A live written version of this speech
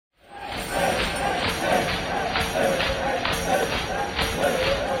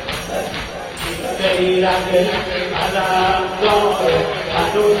Where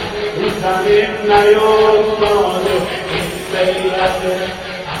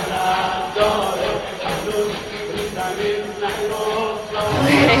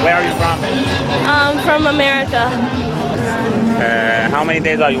are you from? From America. How many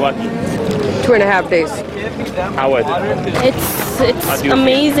days are you working? 2.5 days. How was it? It's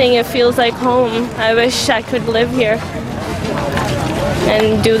amazing. It feels like home. I wish I could live here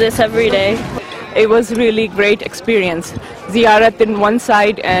and do this every day. It was really great experience. Ziyarat in one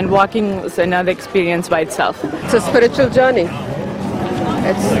side and walking was another experience by itself. It's a spiritual journey.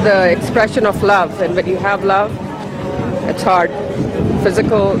 It's the expression of love, and when you have love, it's hard.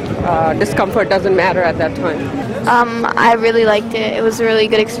 Physical discomfort doesn't matter at that time. I really liked it. It was a really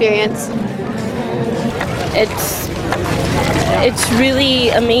good experience. It's really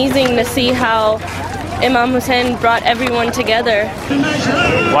amazing to see how Imam Hussein brought everyone together.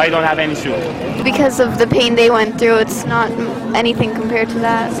 Why you don't have any shoes? Because of the pain they went through, it's not anything compared to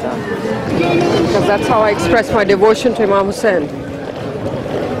that. So. Because that's how I express my devotion to Imam Hussein.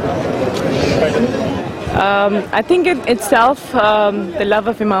 I think itself, the love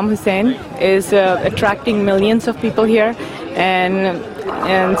of Imam Hussein is attracting millions of people here, and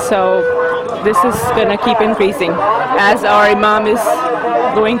so this is going to keep increasing. As our Imam is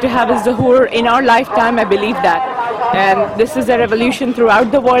going to have his zuhur in our lifetime, I believe that. And this is a revolution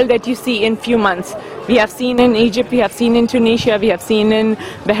throughout the world that you see in few months. We have seen in Egypt, we have seen in Tunisia, we have seen in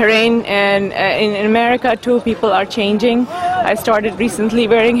Bahrain, and in America too, people are changing. I started recently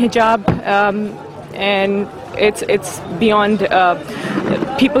wearing hijab, and it's beyond,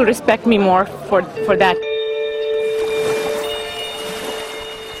 people respect me more for that.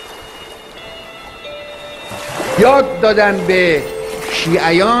 یاد دادن به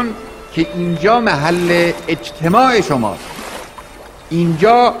شیعیان که اینجا محل اجتماع شماست،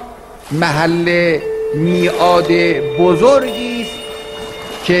 اینجا محل میعاد بزرگی است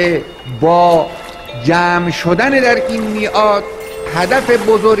که با جمع شدن در این میعاد هدف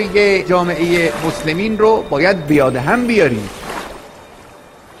بزرگ جامعه مسلمین رو باید به یاد هم بیاریم.